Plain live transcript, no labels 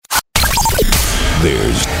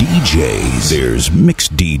There's DJs. There's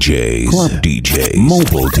mixed DJs, club DJs,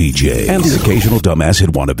 mobile DJs, and the occasional dumbass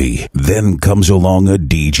hit wannabe. Then comes along a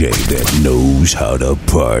DJ that knows how to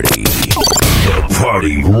party. The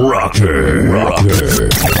Party Rocker.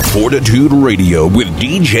 Fortitude Radio with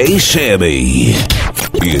DJ Sammy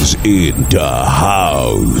is in the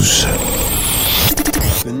house.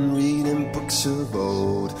 Been reading books of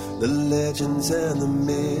old, the legends and the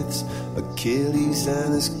myths, Achilles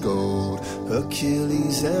and his gold,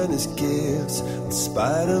 Hercules and his gifts, and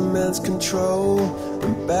Spider-Man's control,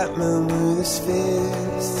 and Batman with his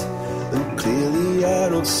fists. And clearly I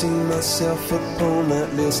don't see myself upon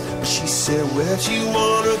that list. But she said, where'd you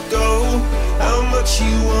wanna go? How much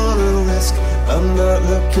you wanna risk? I'm not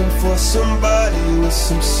looking for somebody with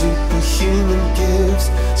some superhuman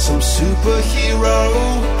gifts, some superhero,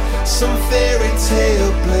 some fairy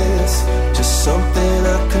tale bliss. Just something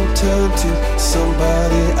I can turn to,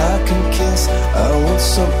 somebody I can kiss. I want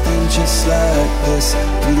something just like this.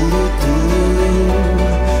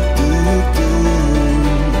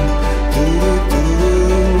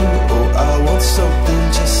 Oh, I want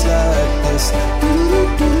something just like this.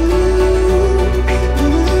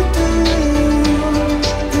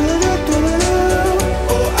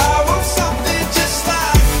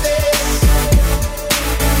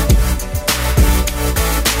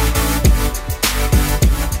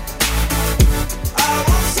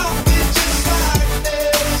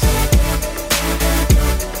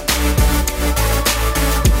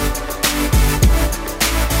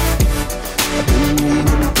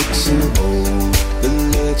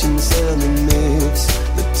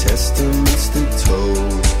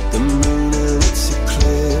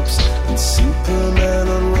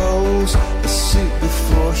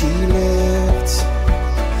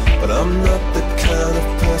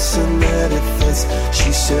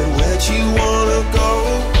 She said, where'd you wanna go?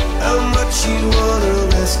 How much you wanna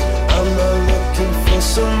risk? I'm not looking for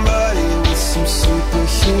somebody with some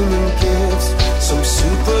superhuman gifts, some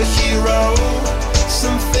superhero,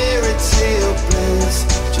 some fairy tale bliss.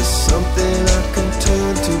 Just something I can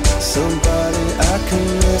turn to, somebody I can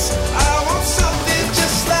miss. I want something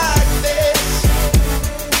just like this.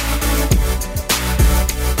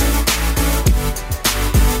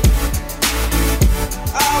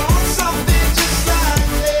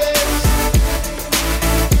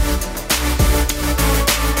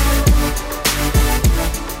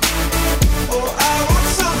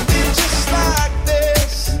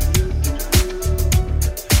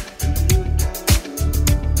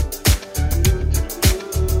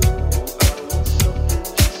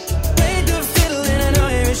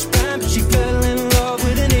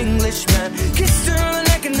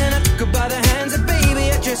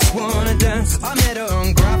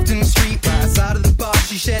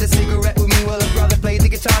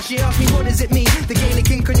 She asked me, what does it mean? The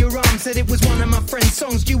Gaelic ink on your arm said it was one of my friend's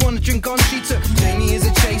songs. Do you want to drink on? She took Jamie as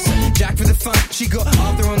a chaser, Jack for the fun. She got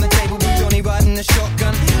Arthur on the table with Johnny riding a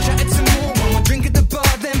shotgun. Chatted some more, one more drink at the bar,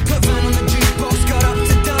 then put Van on the jukebox, got up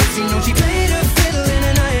to dance. You know she played her fiddle in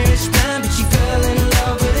an Irish band, but she fell in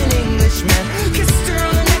love with an Englishman. Kissed her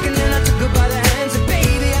on the neck and then I took her by the hands. And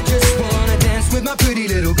baby, I just wanna dance with my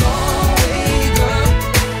pretty little Galway girl.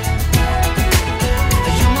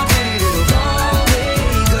 You're my pretty little Galway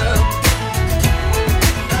girl.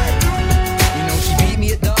 You know she beat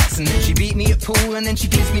me at darts and then she beat me at pool, and then she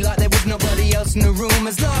kissed me like there was nobody else in the room.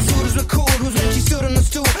 As last orders were called was when she stood on the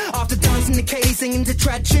stool after dancing the K, singing to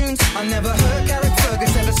trad tunes. I never heard Gareth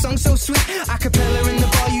Fergus ever sung so sweet. A cappella in the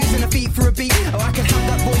bar using her feet for a beat. Oh, I could have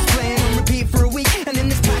that voice playing on repeat for a week. And in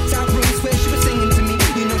this packed out room where she was singing to me.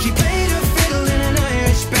 You know she played her fiddle in an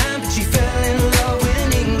Irish band, but she fell in love with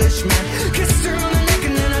an Englishman. Kissed her on the neck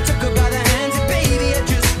and then I took her by the hands. And baby, I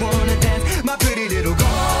just wanna dance, my pretty little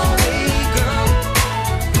Galway girl.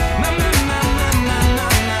 My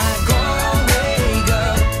Galway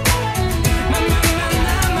girl. My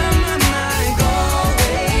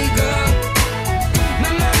Galway girl.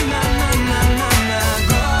 My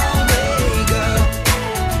Galway girl.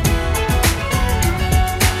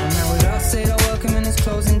 Well, now with us said I welcome in this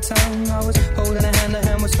closing time, I was holding her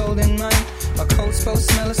hand was holding mine. Our coats both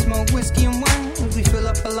smell of smoke, whiskey and wine, as we fill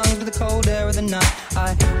up her lungs with the cold air of the night.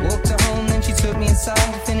 I walked her home, then she took me inside,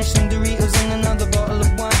 finished some Doritos and another bottle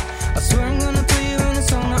of wine. I swear I'm gonna put you in a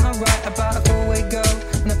song that I write about a Galway girl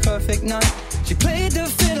and a perfect night. She played the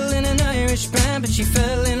fiddle in an Irish band, but she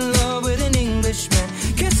fell in love with an Englishman.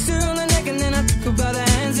 Kissed her on the neck and then I took her by the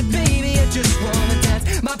hands. And baby, I just wanna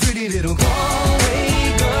dance, my pretty little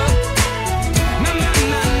Galway girl. My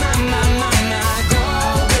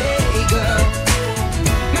Galway girl.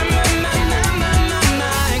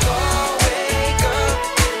 My Galway girl.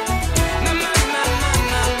 My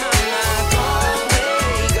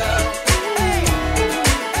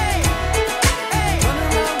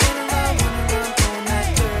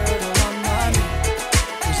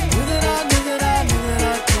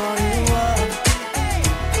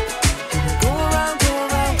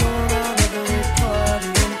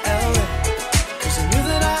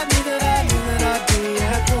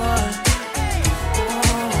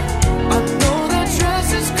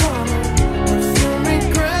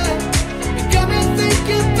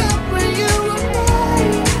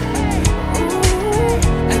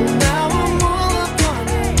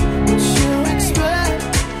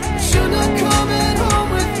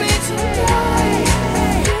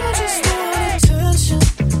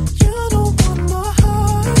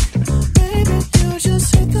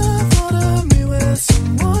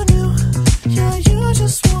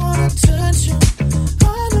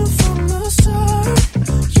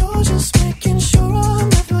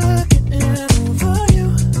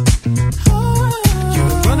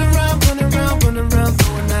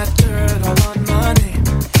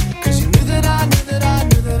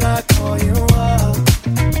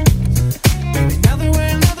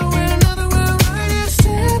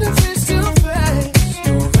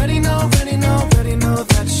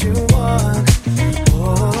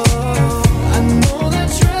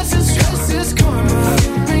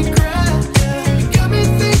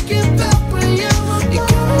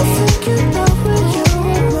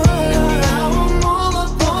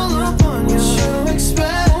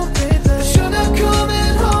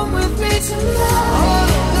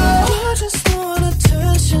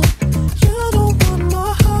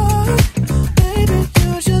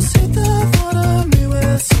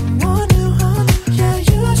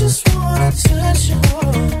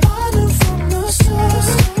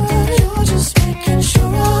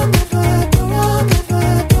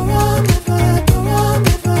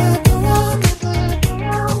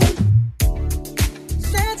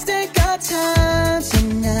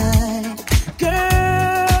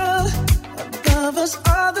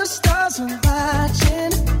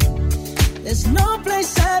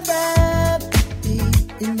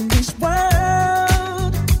in this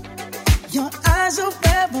world. Your eyes are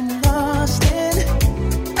where I'm lost in.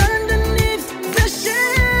 Underneath the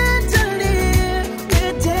chandelier,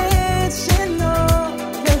 we're dancing all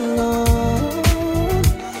alone.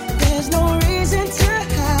 There's no reason to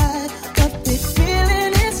hide what we're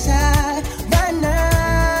feeling inside right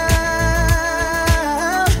now.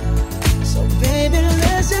 So baby,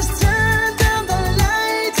 let's just turn down the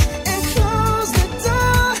lights and close the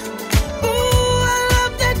door. Ooh, I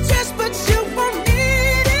love that dress, but you won't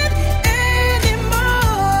need it anymore.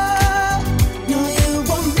 No, you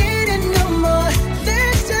won't need it no more.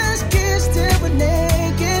 Let's just kiss till we're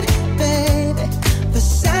naked, baby.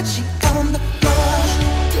 Versace on the floor.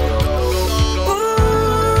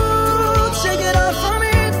 Ooh, take it off for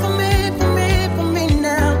me, for me, for me, for me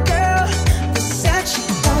now, girl. Versace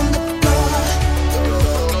on the floor.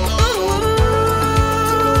 Ooh,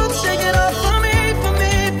 take it off for me, for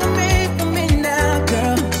me, for me, for me now,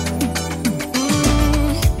 girl.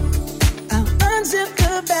 I'll unzip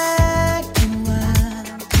the bag and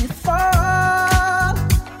watch it fall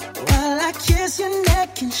while I kiss your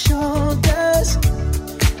neck and shoulders.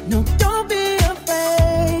 No, don't be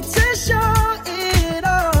afraid to show it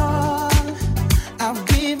all. I'll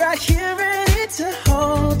be right here ready to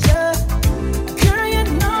hold you. Girl, you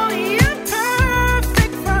know you're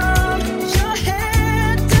perfect from your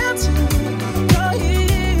head down to your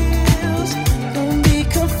heels. Don't be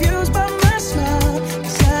confused by my smile,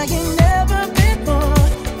 'cause I ain't never been more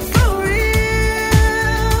for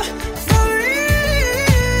real, for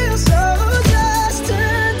real. So just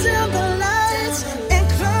turn down the lights and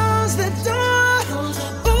close the door.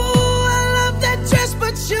 Ooh, I love that dress,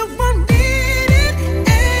 but you won't need it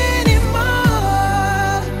anymore.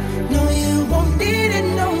 No, you won't need it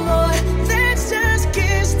no more. Let's just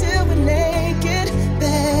kiss till we're naked,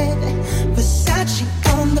 baby. Versace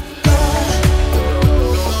on the floor.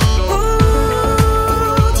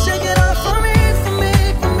 Ooh, take it off for me, for me,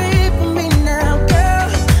 for me, for me now, girl.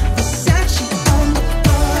 Versace on the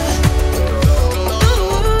floor.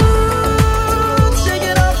 Ooh, take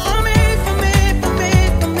it off for me, for me, for me,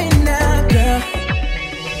 for me now, girl.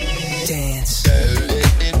 Dance.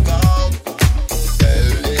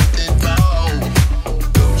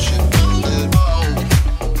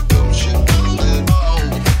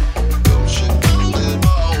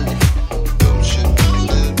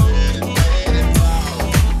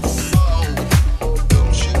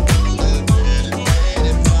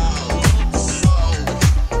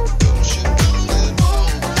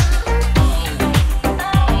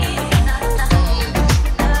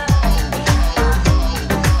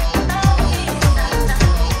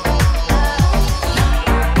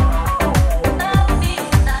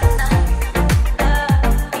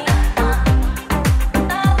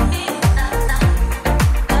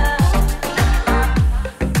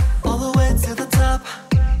 All the way to the top.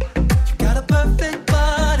 You got a perfect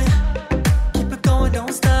body. Keep it going,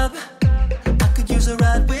 don't stop. I could use a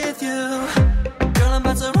ride with you. Girl, I'm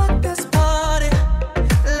about to rock this party.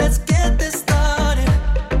 Let's get this started.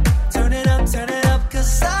 Turn it up,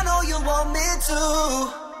 'cause I know you want me to.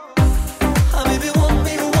 Oh, baby, want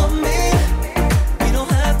me, want me. We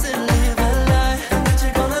don't have to live a lie. But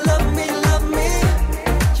you're gonna love me, love me.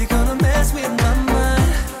 You're gonna mess with my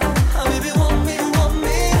mind. Oh, baby, want me, want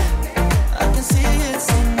me. I can see it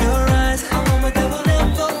in your eyes. I want my devil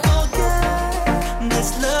never forget this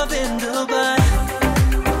love in Dubai.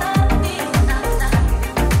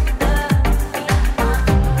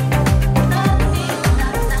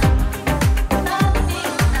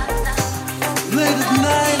 Late at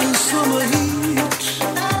night in summer heat,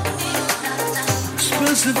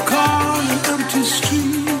 expensive car and empty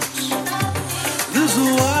streets. There's a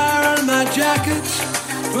wire on my jacket,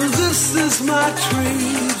 for this is my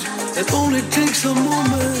trade. It only takes a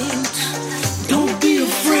moment. Don't be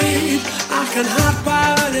afraid, I can hot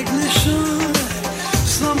fire an ignition.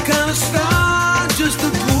 Some kind of star, just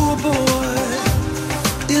a poor boy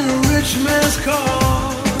in a rich man's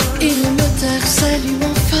car. Et le moteur s'allume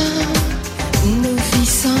enfin, nos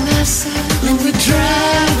vies s'enlacent, and we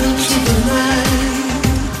drive into the night.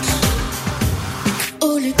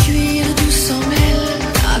 Oh, le cuir doux s'en mêle,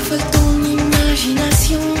 affole ton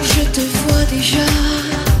imagination. Je te vois déjà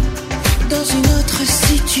dans une autre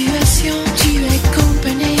situation. Tu es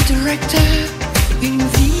company director, une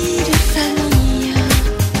vie de famille.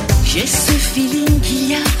 J'ai ce feeling qu'il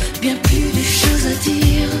y a bien plus de choses à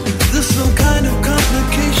dire. There's some kind of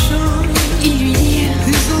complication. Et lui dire,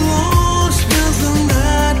 He's alone, spends the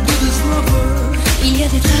night with his lover. il y a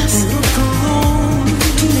des traces. Look alone.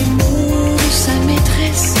 Tous les mots de sa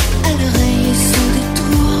maîtresse à l'oreille sont des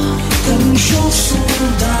tours comme une chanson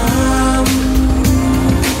d'amour.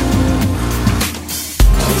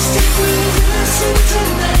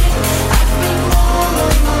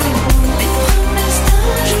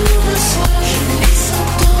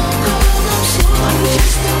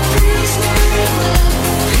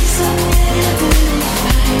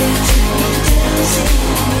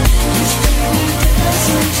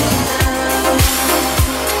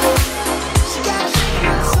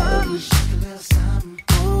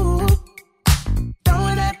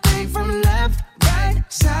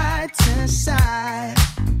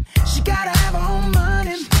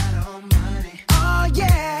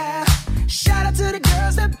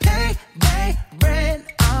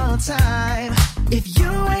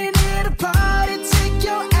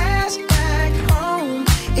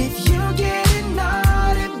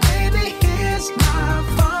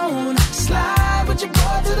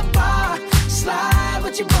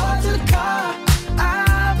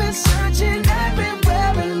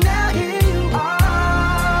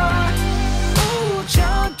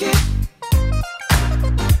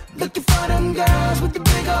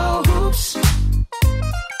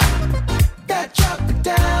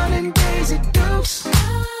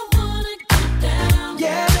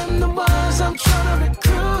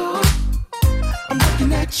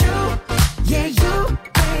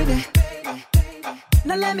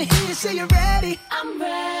 me hear you say you're ready. I'm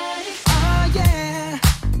ready. Oh yeah.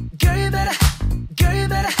 Girl, you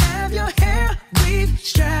better have your hair weave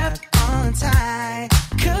strapped on tight.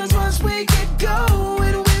 Cause once we get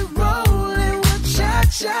going, we're rolling. We'll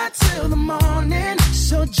cha-cha till the morning.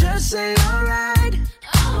 So just say alright.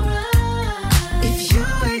 Alright. If you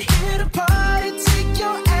ain't here to party, take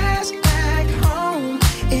your ass back home.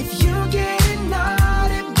 If you getting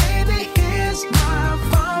naughty, baby, here's my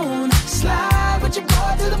phone. Slide with your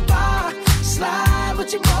boy to the bar. Slide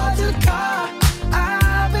with your boy to the car.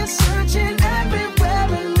 I've been searching everywhere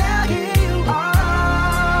and now here you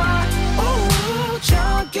are. Ooh,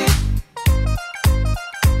 junkie.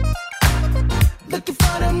 Looking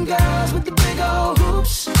for them girls with the big old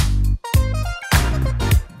hoops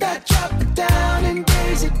that drop it down in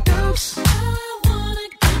Daisy Dukes. I wanna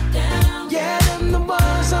get down. Yeah, them the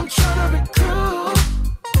ones I'm trying to recruit.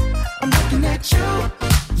 I'm looking at you,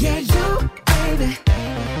 yeah, you, baby.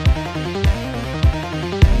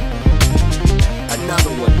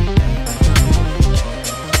 Another one.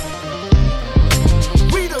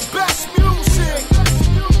 We the best music.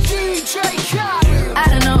 DJ Khaled. I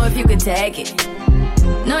don't know if you could take it.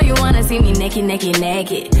 No, you wanna see me naked, naked,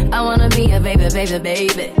 naked. I wanna be a baby, baby,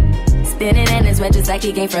 baby. Spinning in his red just like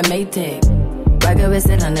he came from Maytag. Rocket with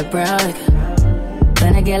it on the brown.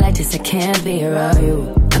 When I get like this, I can't be around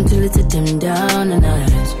you. I'm too little to dim down the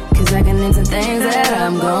night. Cause I can into things that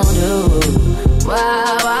I'm gon' do.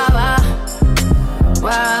 Wow, wow, wow.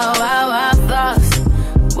 Wow, wow, wow, thoughts.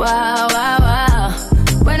 Wow, wow, wow.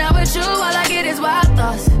 When I'm with you, all I get is wild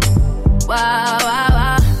thoughts. Wow, wow,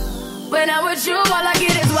 wow. When I'm with you, all I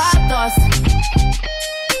get is wild thoughts.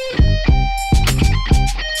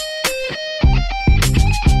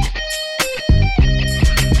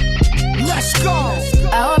 Let's go.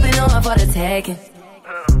 I hope you know I'm for the taking.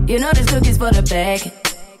 You know this cookie's for the bag.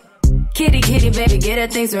 Kitty, kitty, baby, get her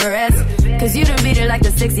things to rest. Cause you done beat it like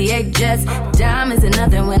the 68 Jets. Diamonds are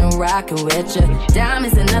nothing when I'm rocking with ya.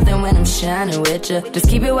 Diamonds are nothing when I'm shining with ya. Just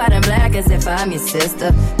keep it white and black as if I'm your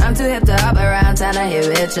sister. I'm too hip to hop around, time to hit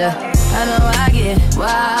with ya. I know I get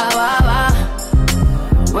wow, wow, wow.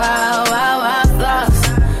 Wow, wow, wow, thoughts.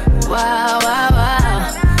 Wow, wow,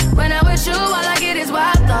 wow. When I'm with you, all I get is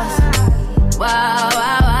wild thoughts. Wow,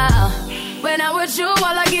 wow, wow. When I'm with you,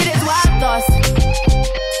 all I get is wild thoughts.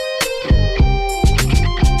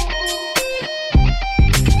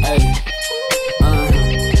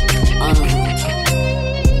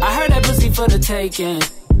 I heard that pussy for the taking.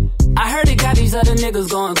 I heard it got these other niggas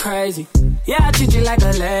going crazy. Yeah, I treat you like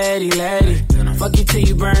a lady, lady. Fuck you till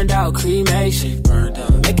you burned out, cremation.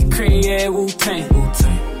 Make it cream, yeah, Wu-Tang.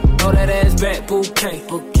 Throw that ass back, bouquet.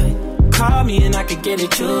 Call me and I could get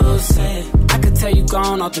it, you say. I could tell you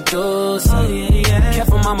gone off the doors. Oh, yeah, yeah.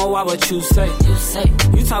 Careful, mama, why what you say?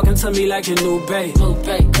 You talking to me like your new babe.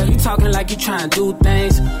 You talking like you trying to do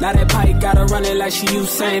things. Now that pipe gotta run it like she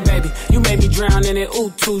Usain, baby. You made me drown in it,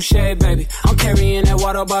 ooh, touche, baby. I'm carrying that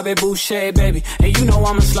water, Bobby Boucher, baby. And you know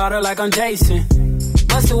I'ma slaughter like I'm Jason.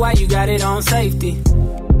 Busted, why you got it on safety?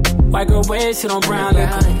 White girl wear shit on brown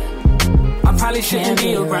liquor. I probably shouldn't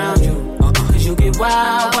be around you. Cause you get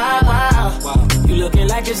wild, wild, wild. You looking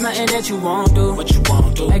like it's nothing that you won't do. What you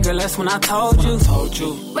won't do? Hey girl, that's when I told you.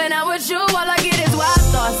 When I'm with you, all I get is wild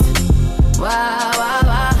thoughts. Wow, wow,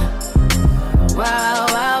 wow. Wow,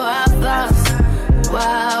 wow, wow, thoughts.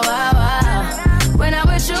 Wow, wow, wow. When I'm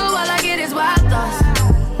with you, all I get is wild thoughts.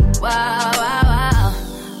 Wow, wow, wow.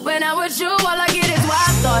 When I'm with you, all I get is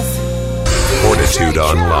wild thoughts. Fortitude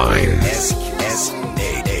Online. SAAAMMI.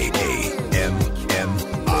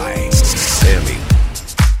 Sammy.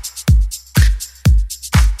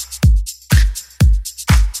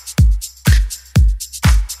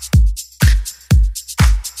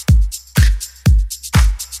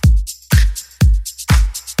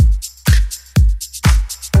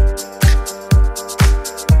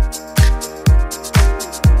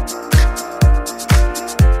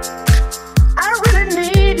 I really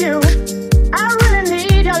need you. I really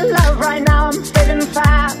need your love right now.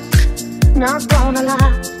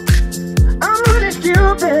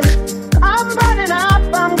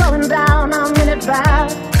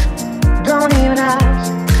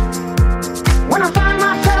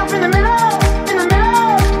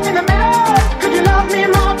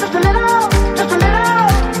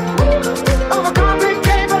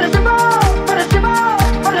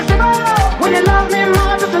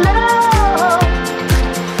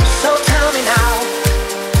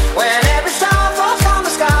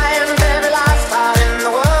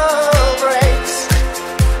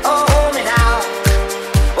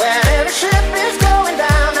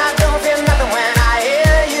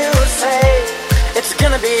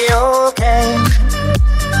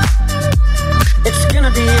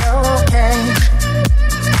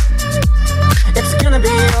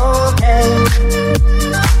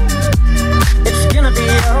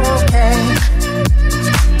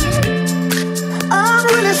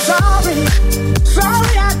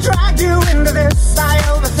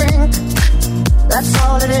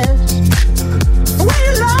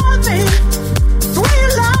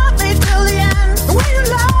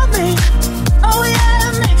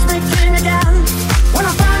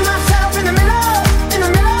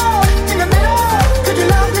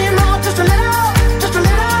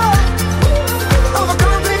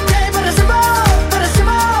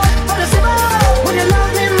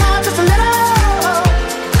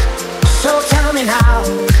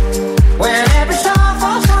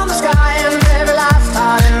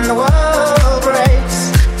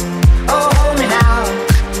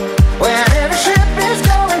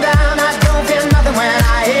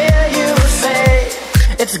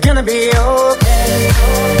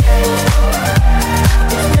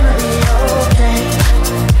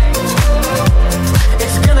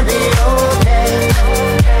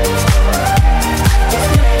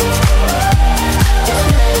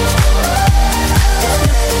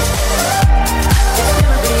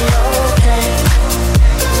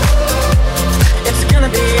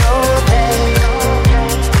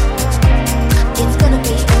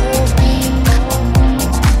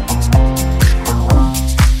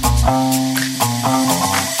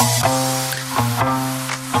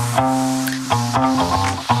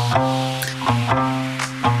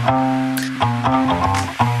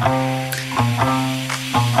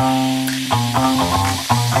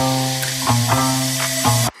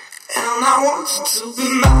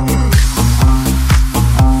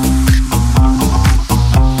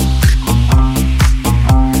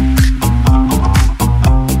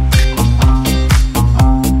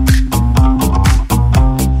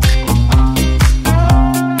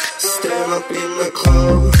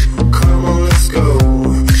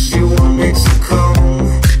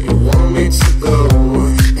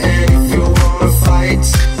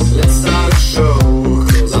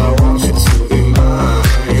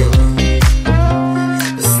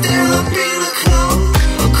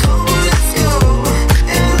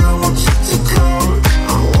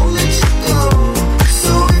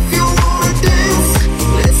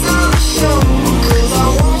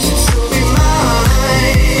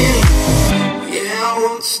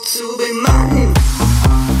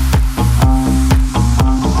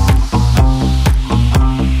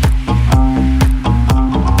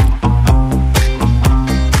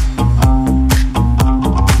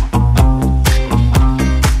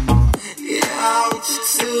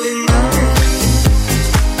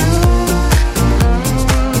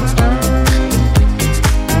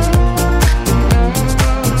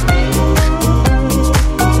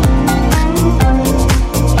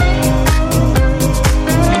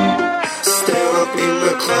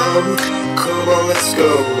 come on, let's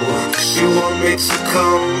go. 'Cause you want me to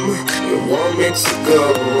come, you want me to go.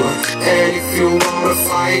 And if you wanna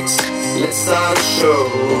fight, let's start a show.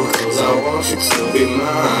 'Cause I want you to be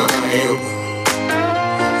mine.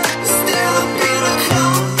 Instead of being a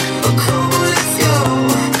clown, come on, let's go.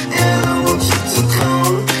 And I want you to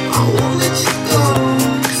come, I won't let you go.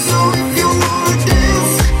 So if you wanna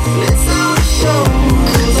dance, let's start a show.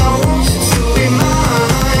 'Cause I want you to be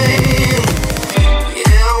mine.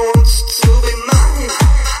 Yeah, I want you to be mine.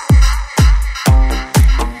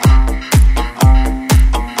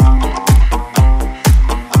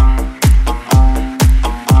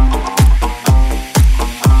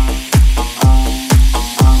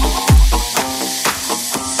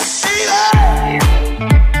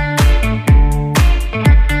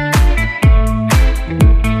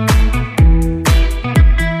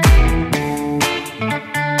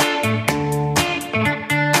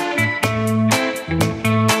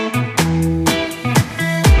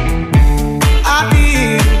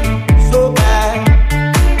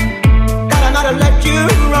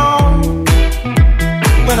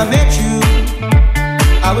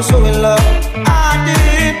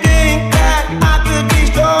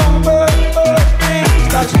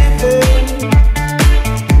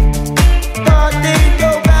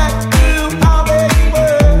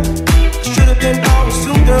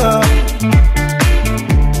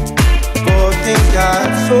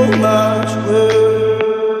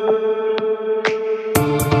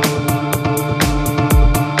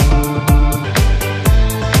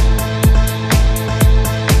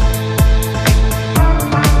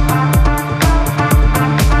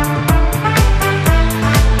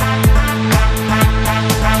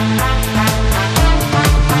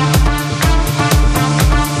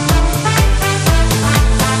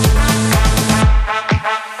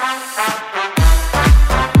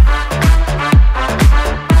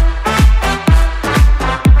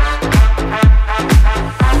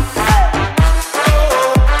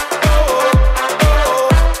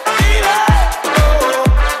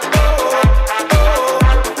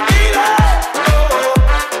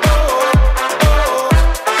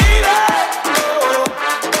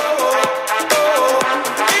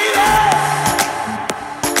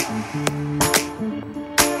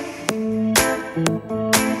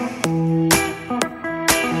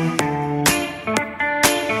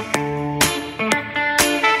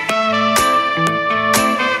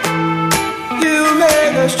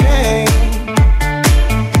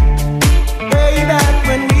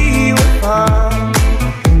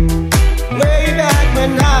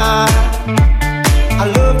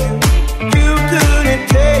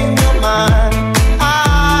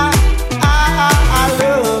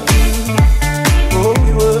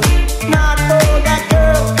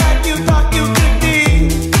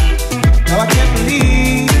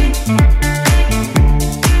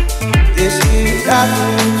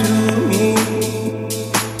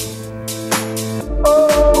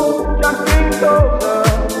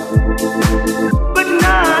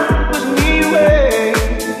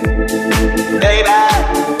 Baby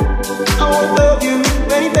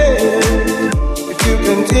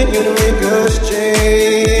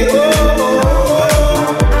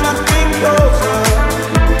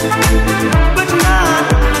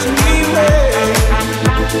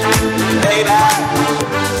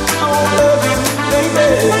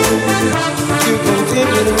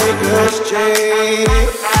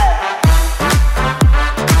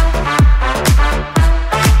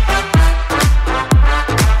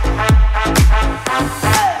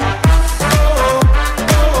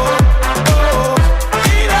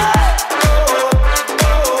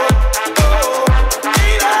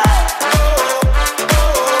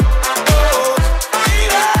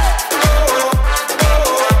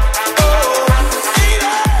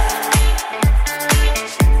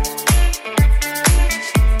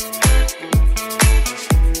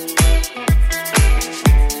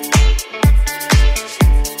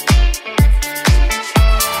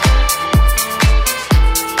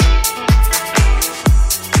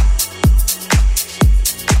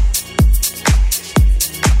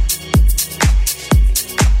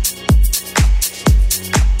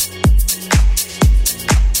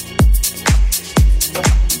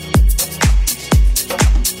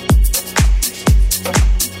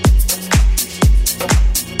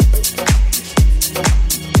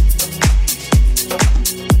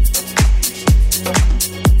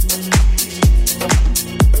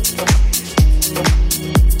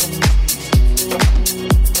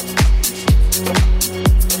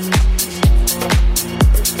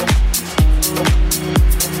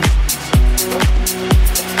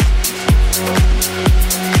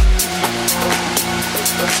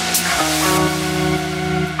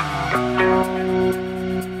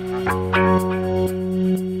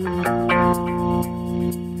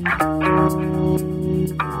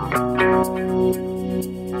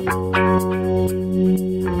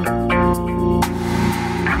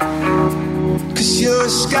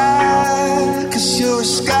sky, 'cause you're a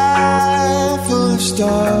sky full of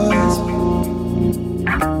stars.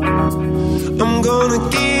 I'm gonna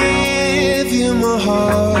give you my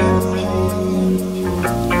heart.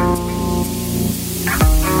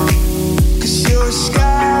 'Cause you're a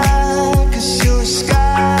sky, 'cause you're a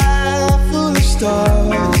sky full of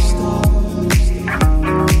stars.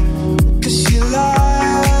 'Cause you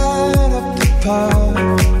light up the path.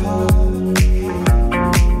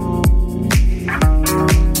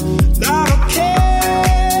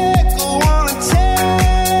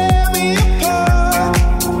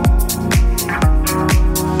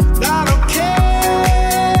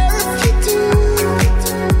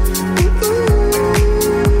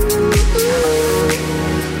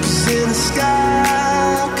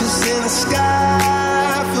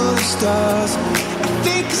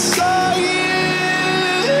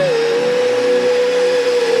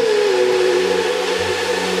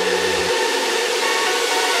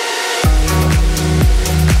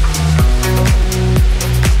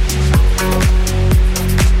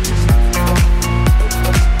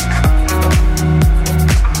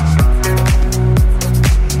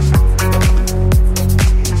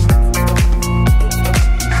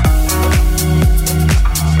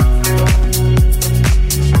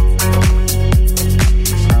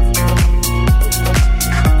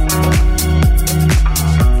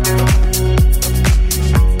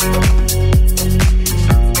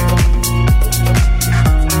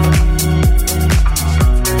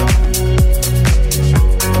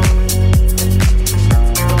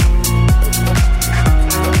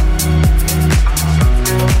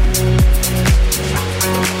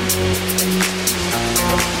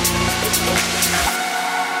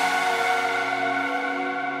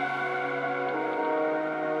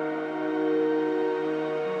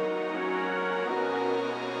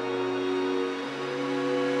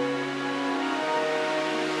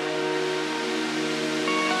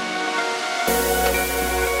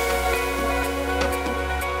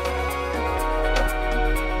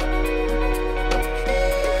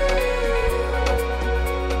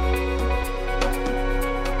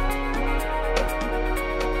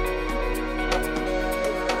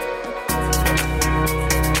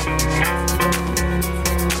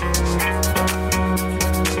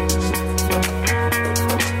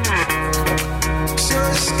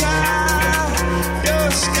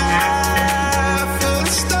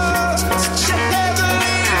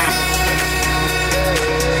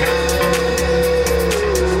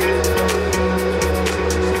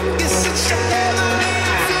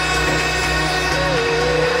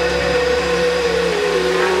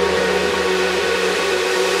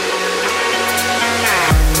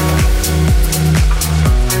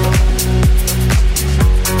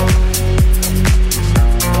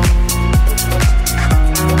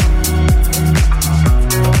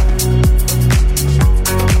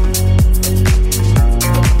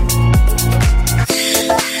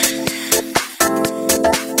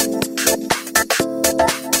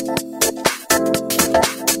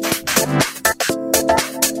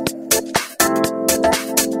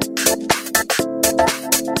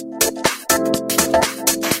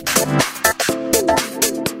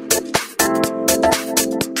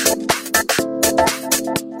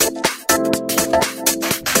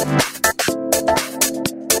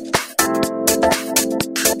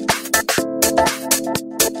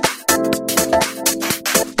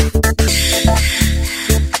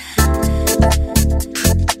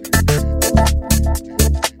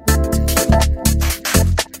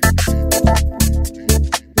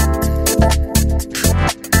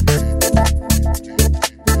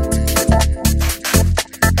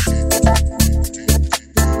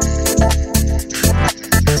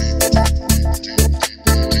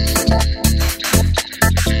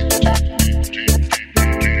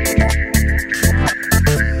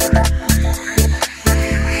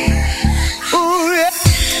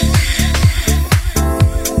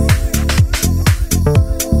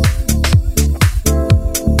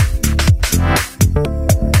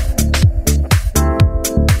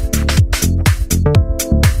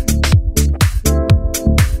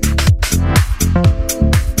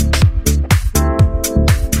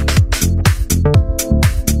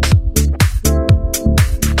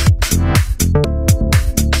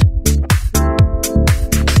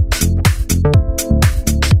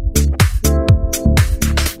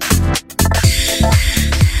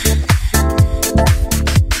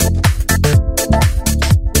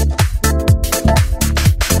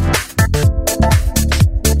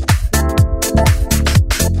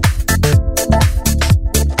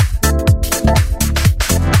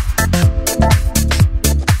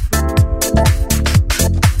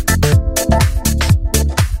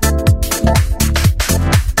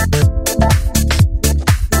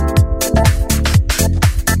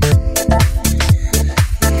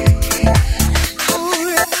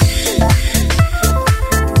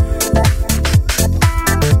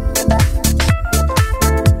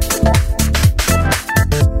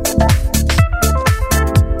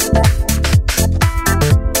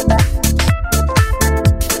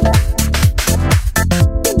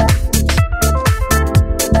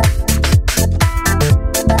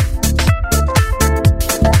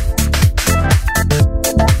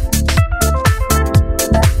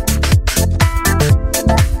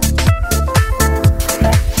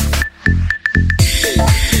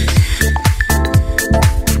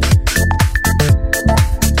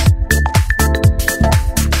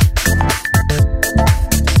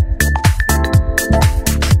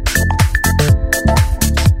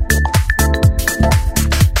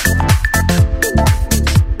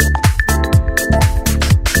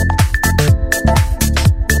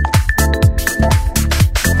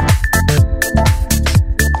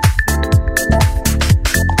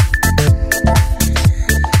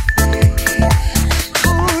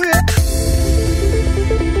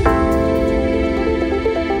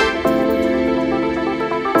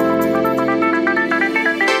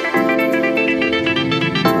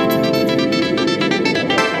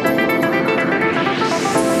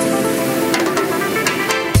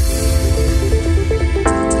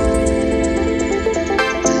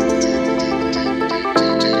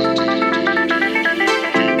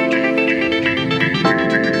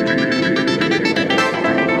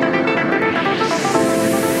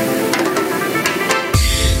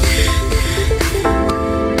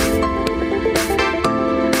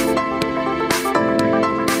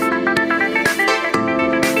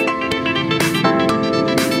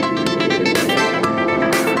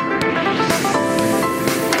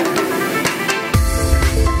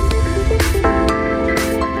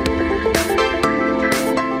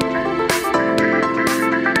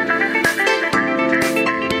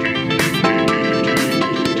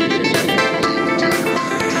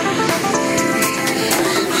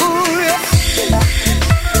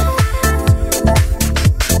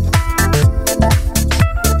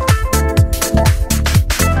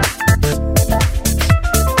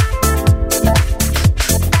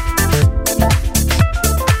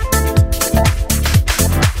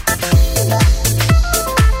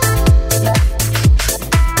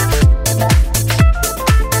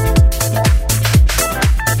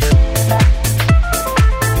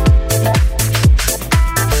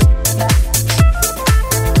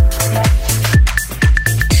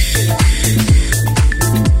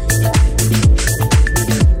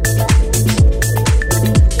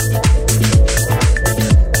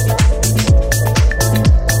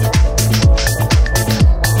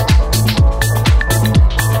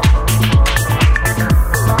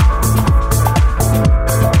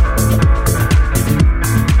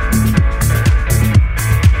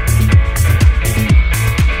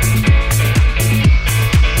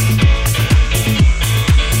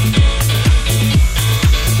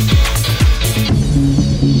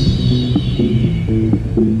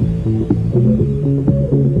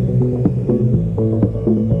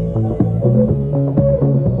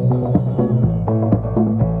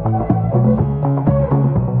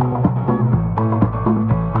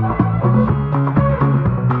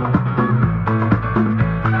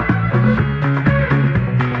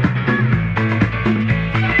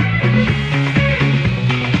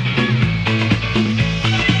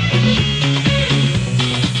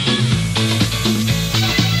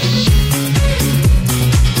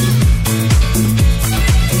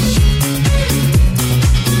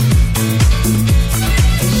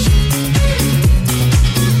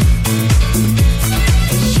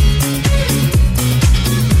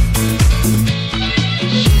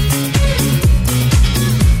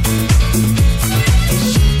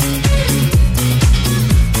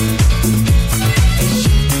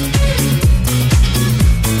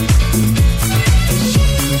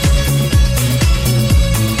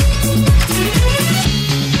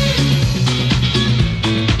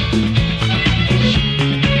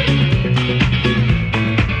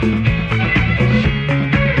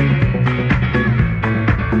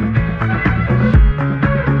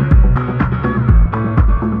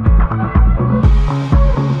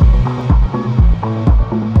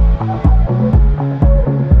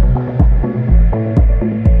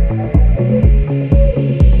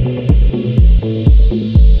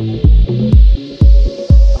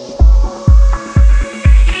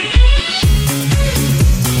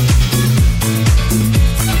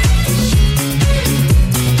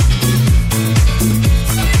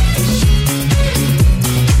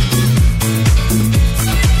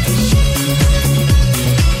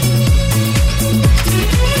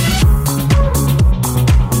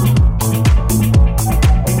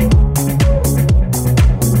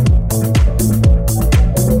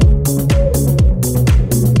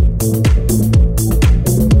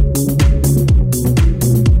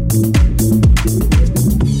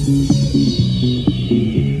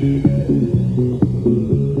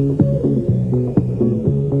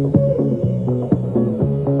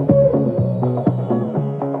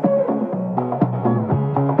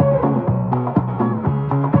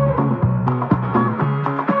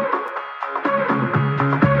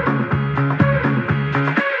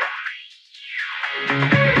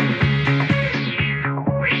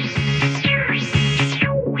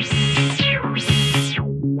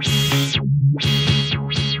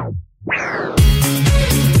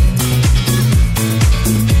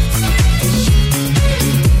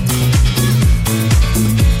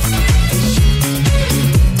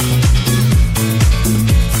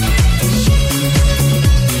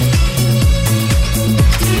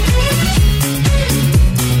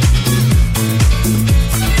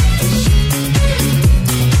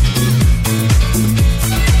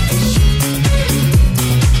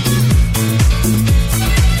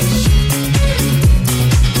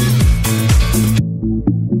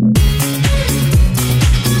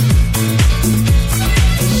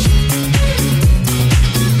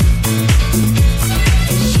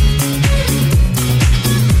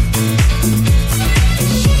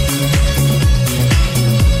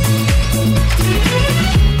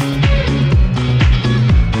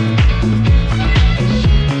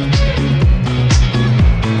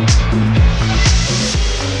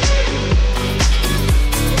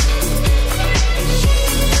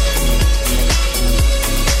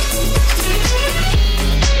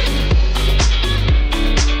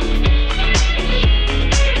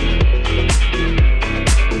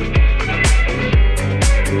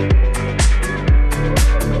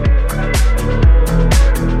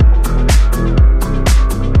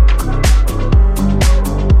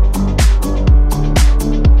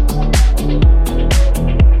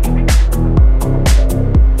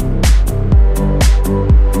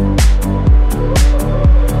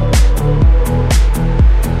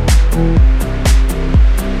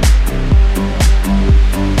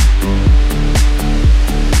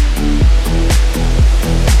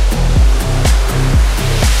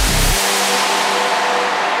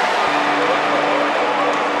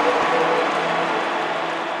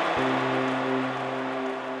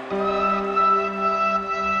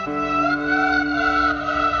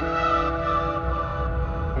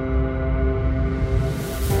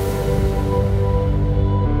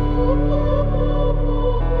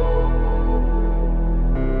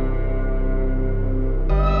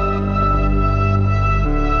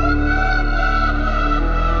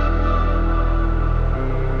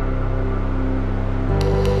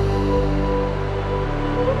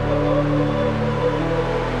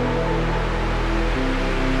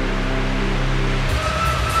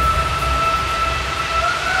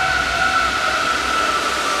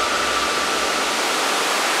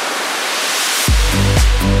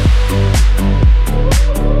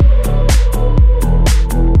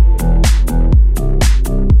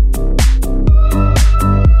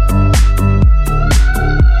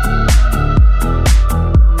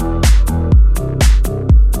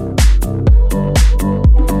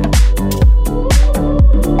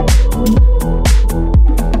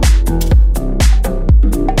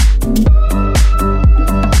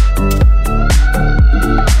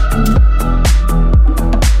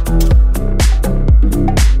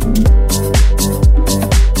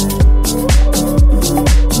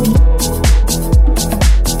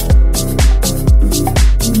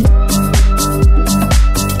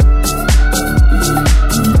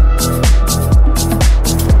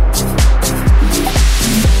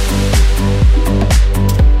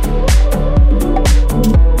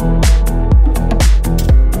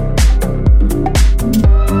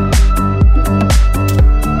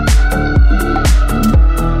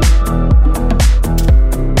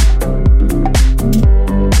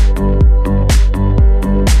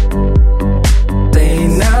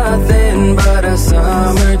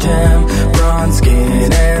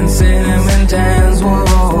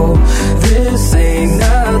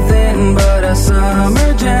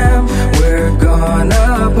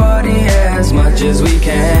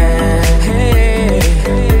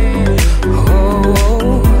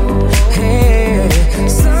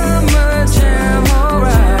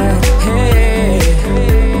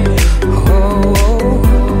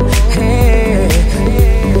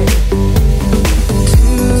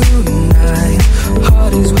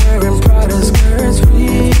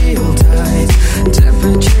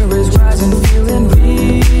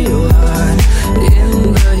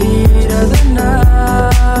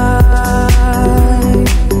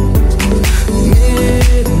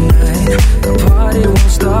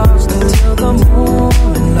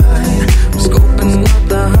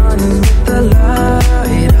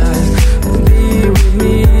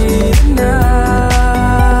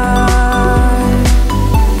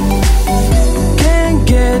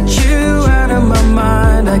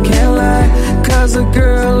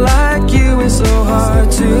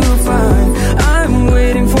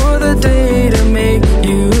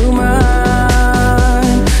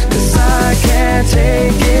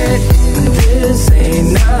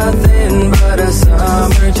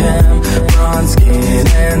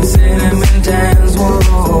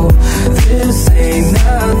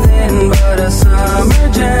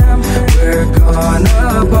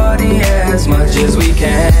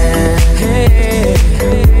 can. Hey,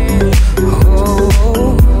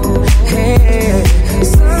 oh, hey,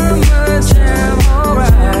 summer jam,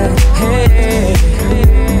 alright. Hey,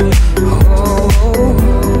 oh,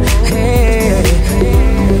 hey,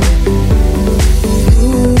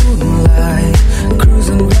 moonlight,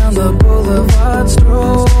 cruising down the boulevard,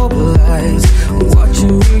 strobe lights,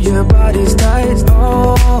 watching you, your body's tight,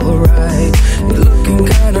 alright. You're looking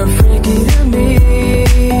kinda freaky to me.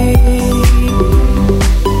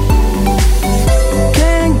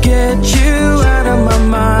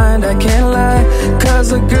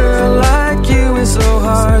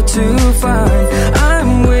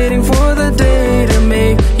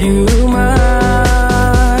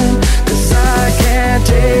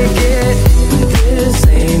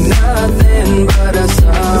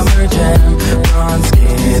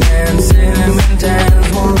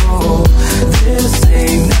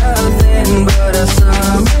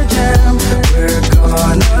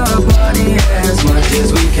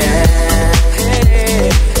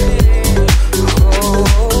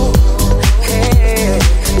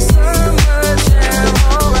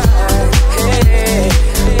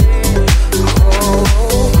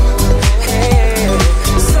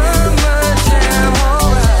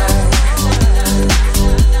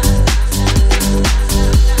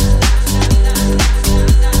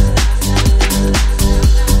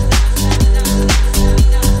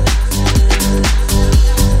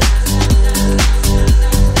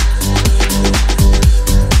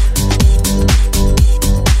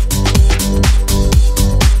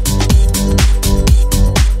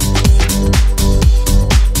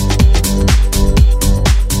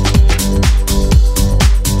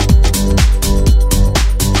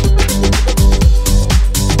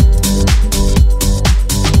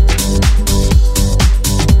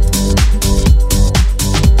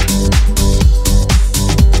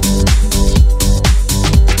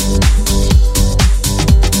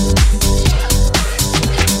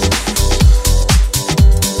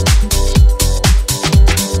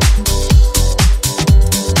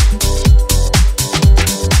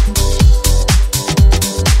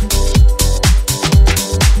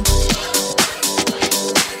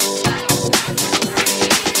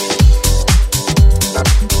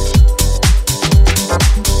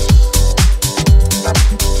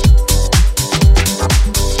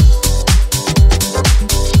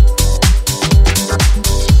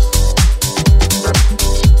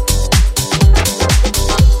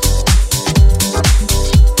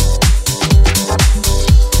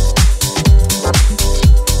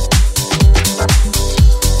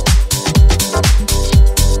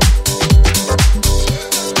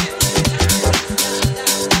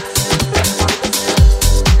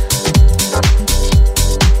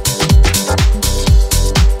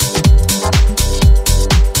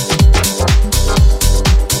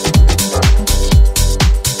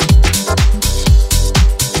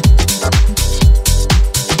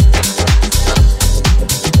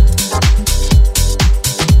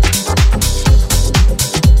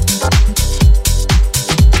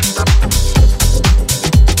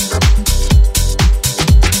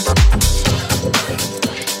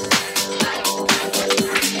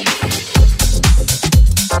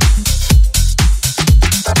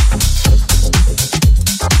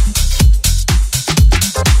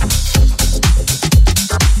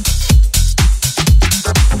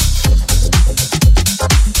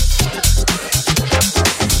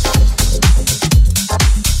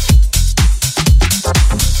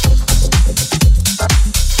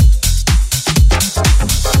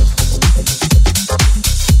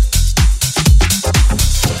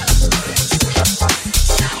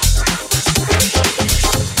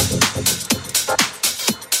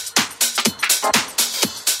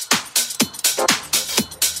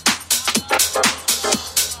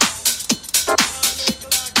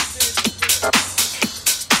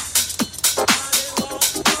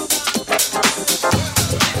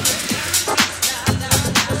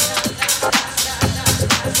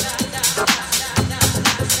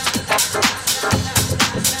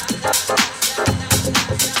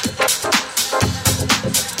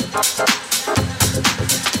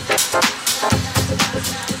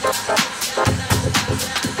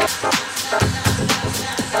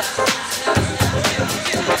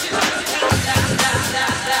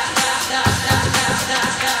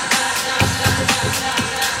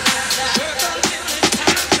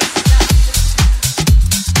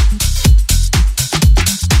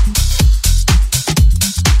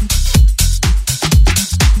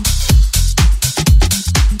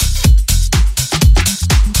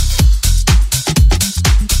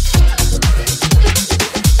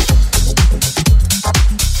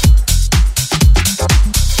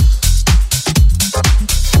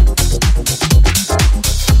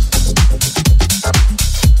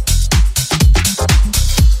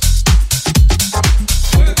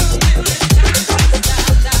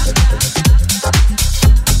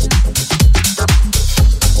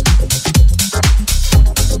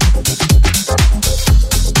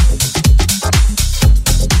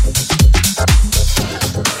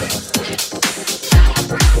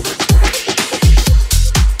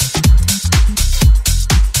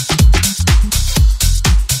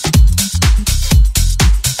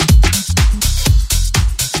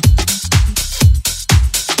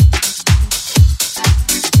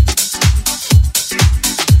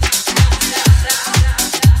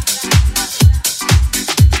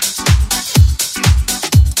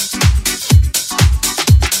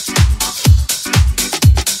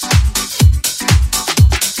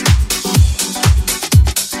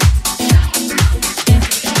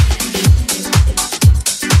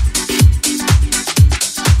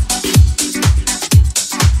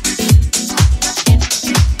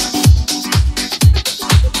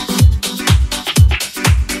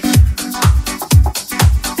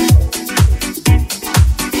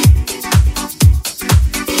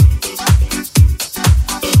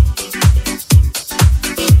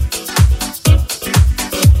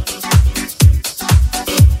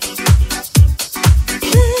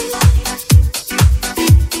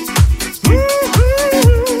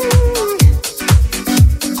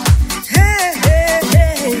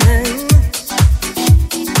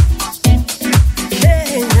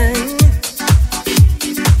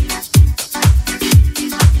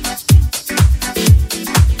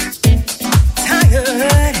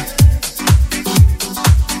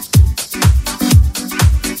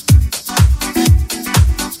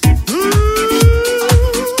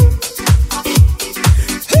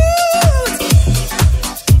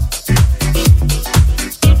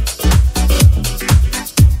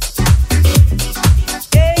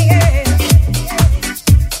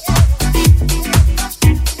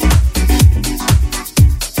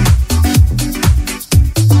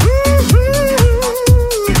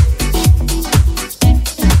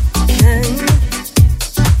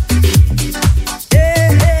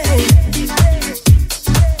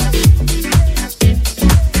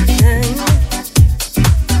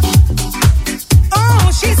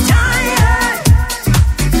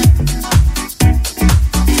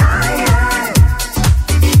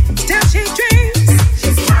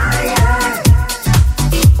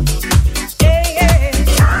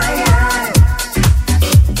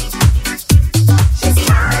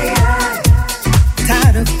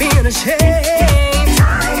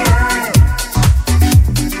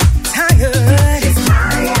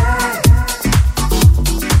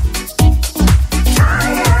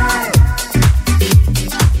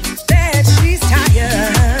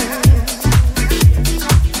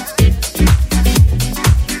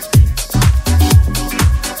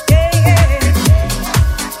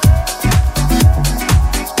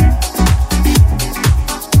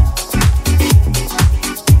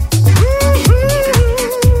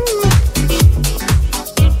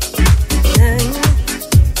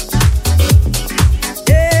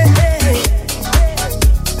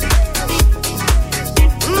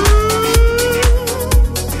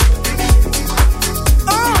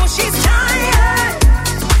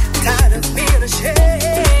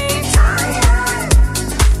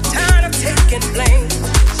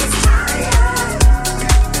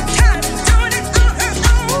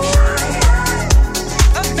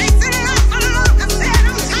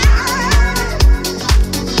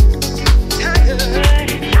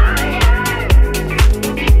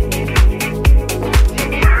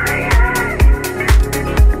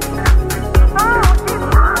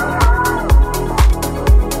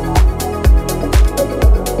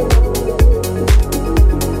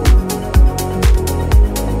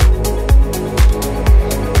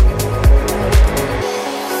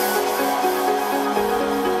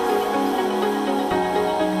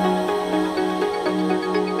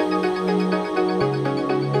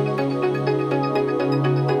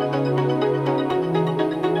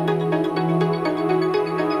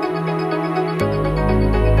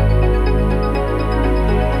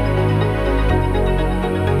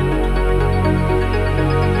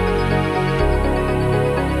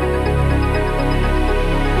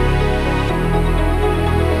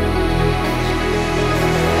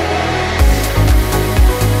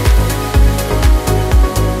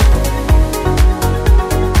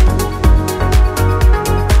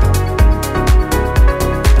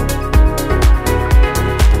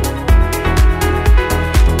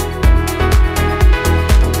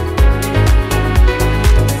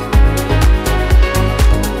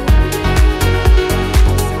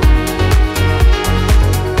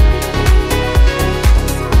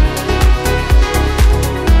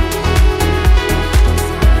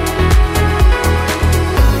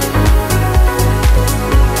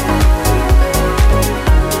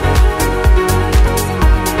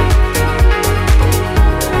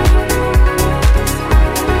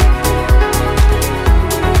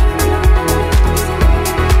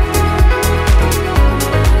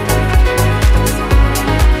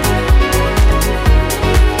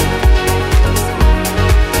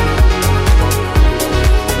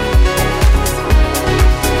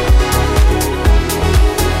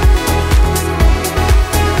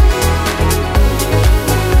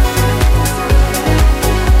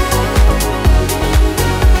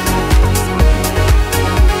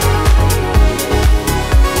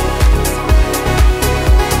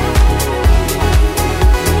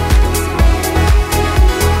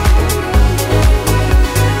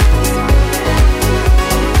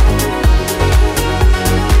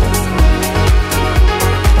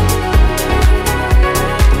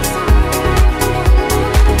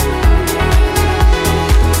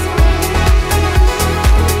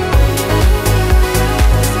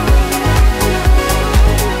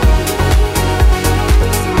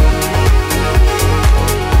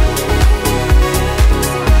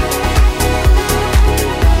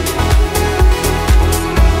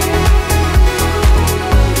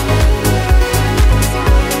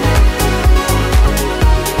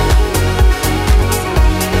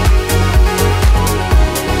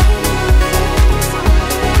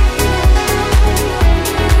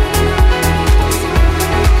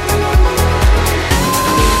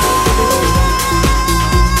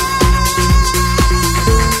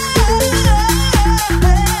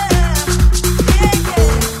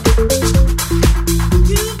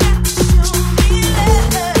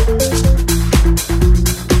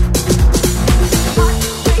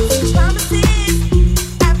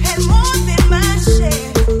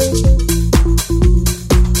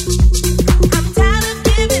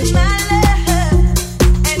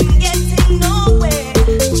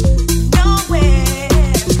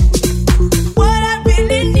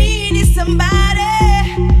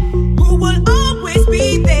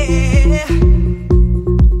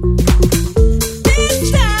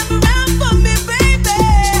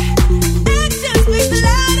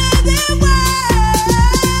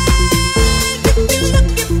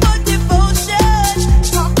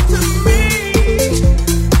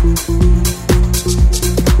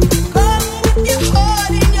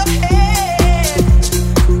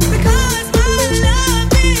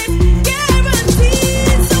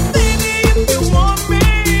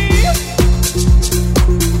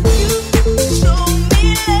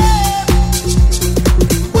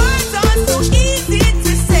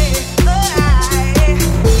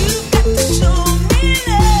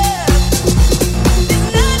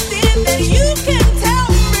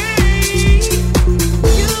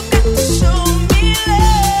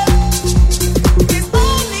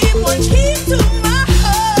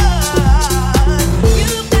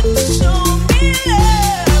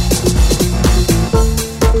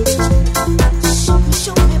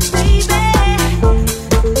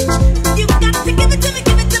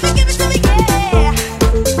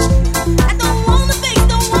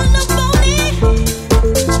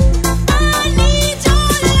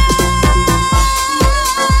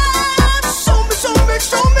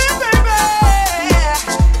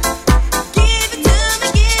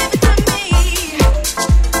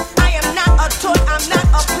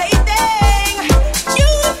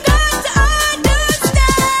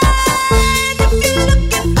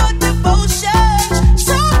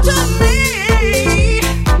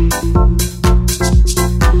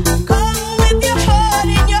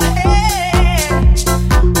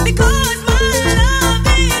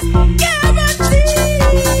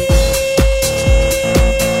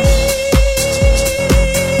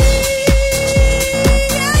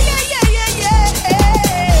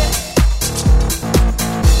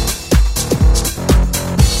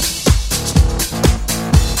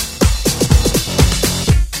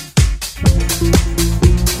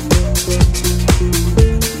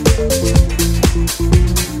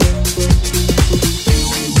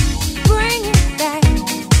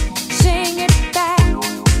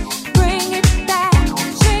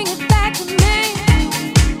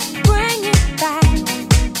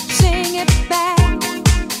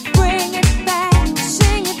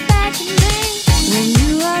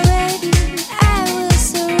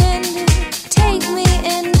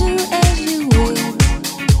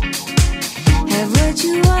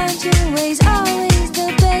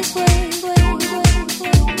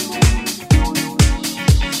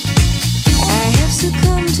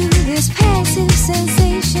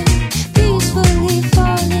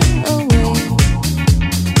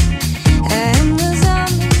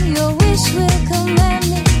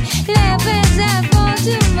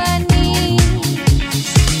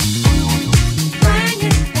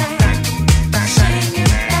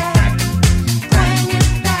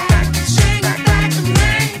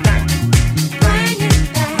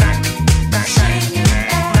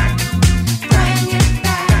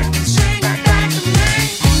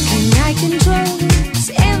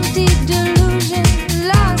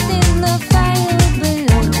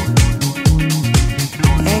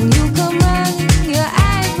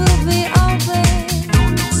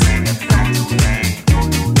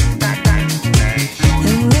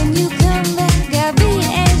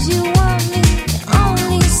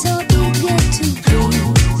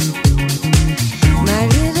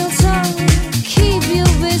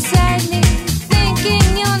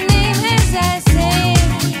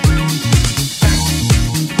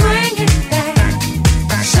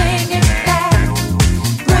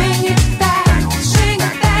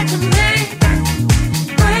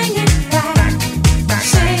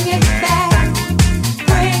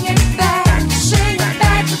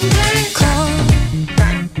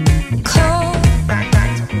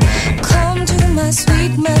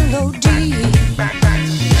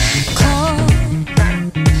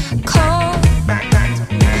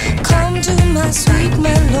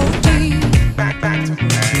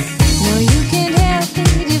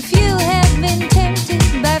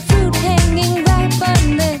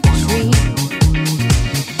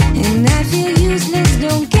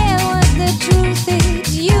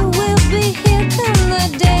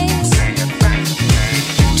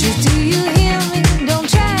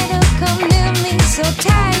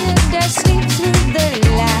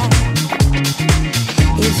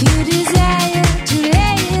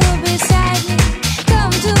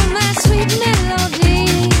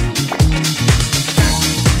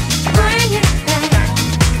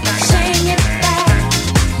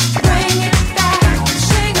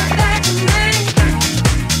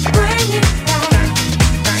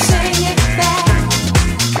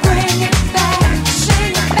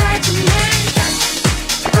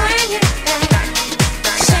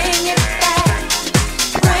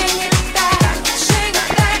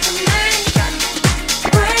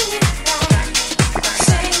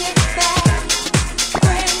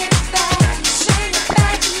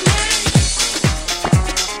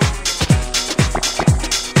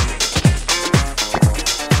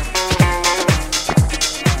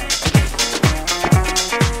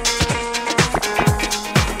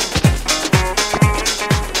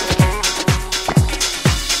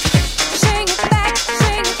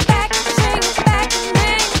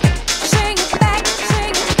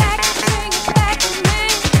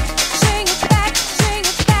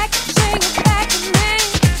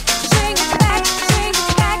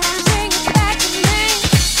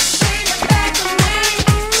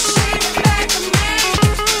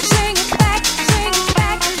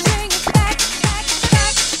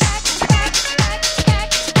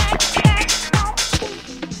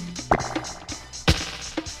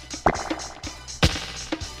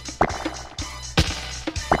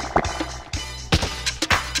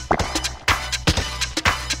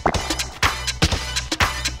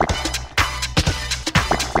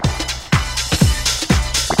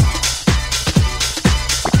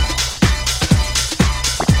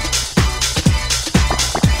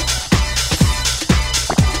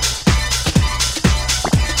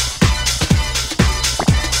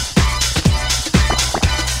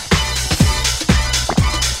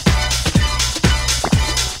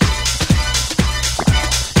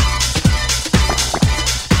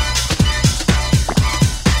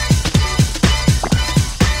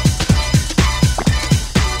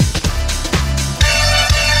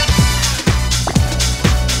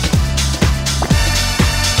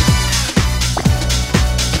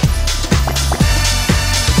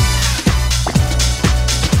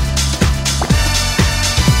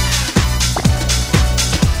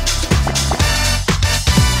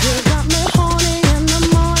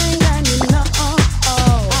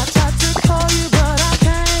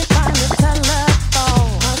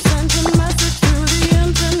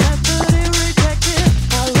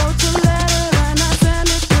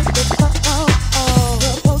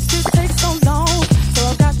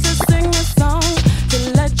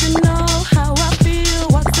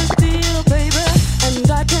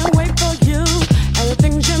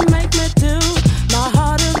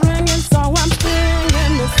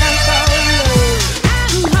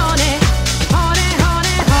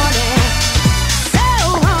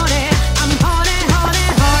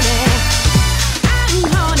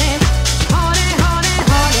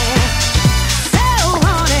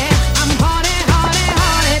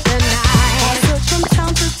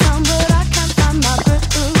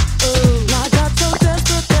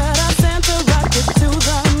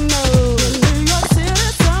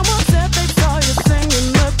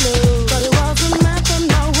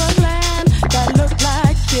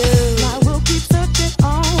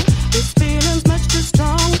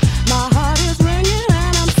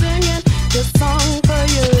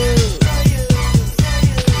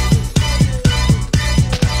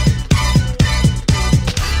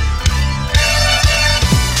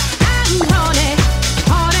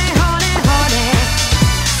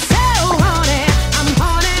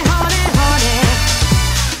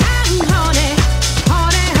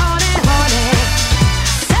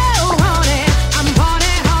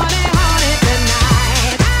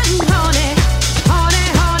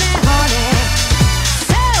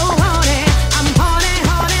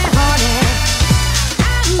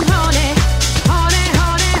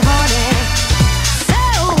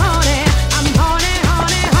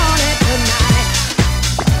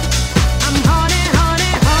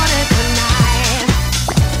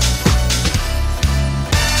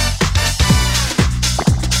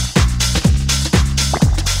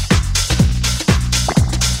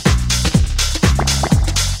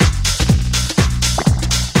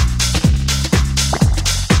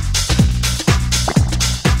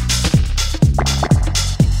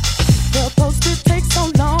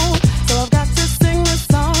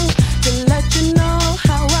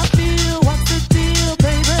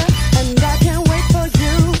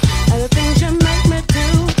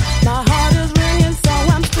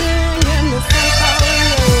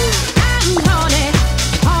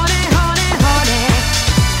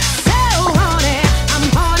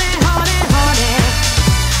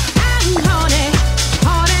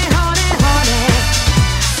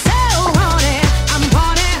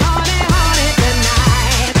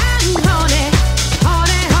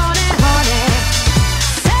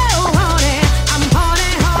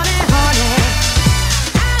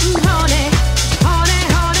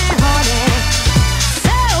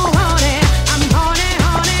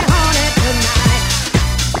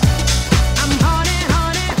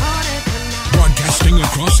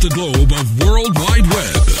 across the globe of World Wide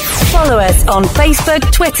Web. Follow us on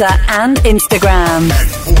Facebook, Twitter, and Instagram. At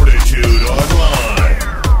Fortitude Online.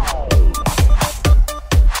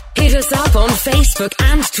 Hit us up on Facebook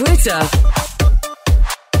and Twitter.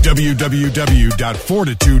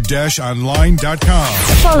 www.fortitude-online.com.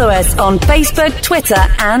 Follow us on Facebook, Twitter,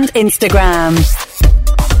 and Instagram.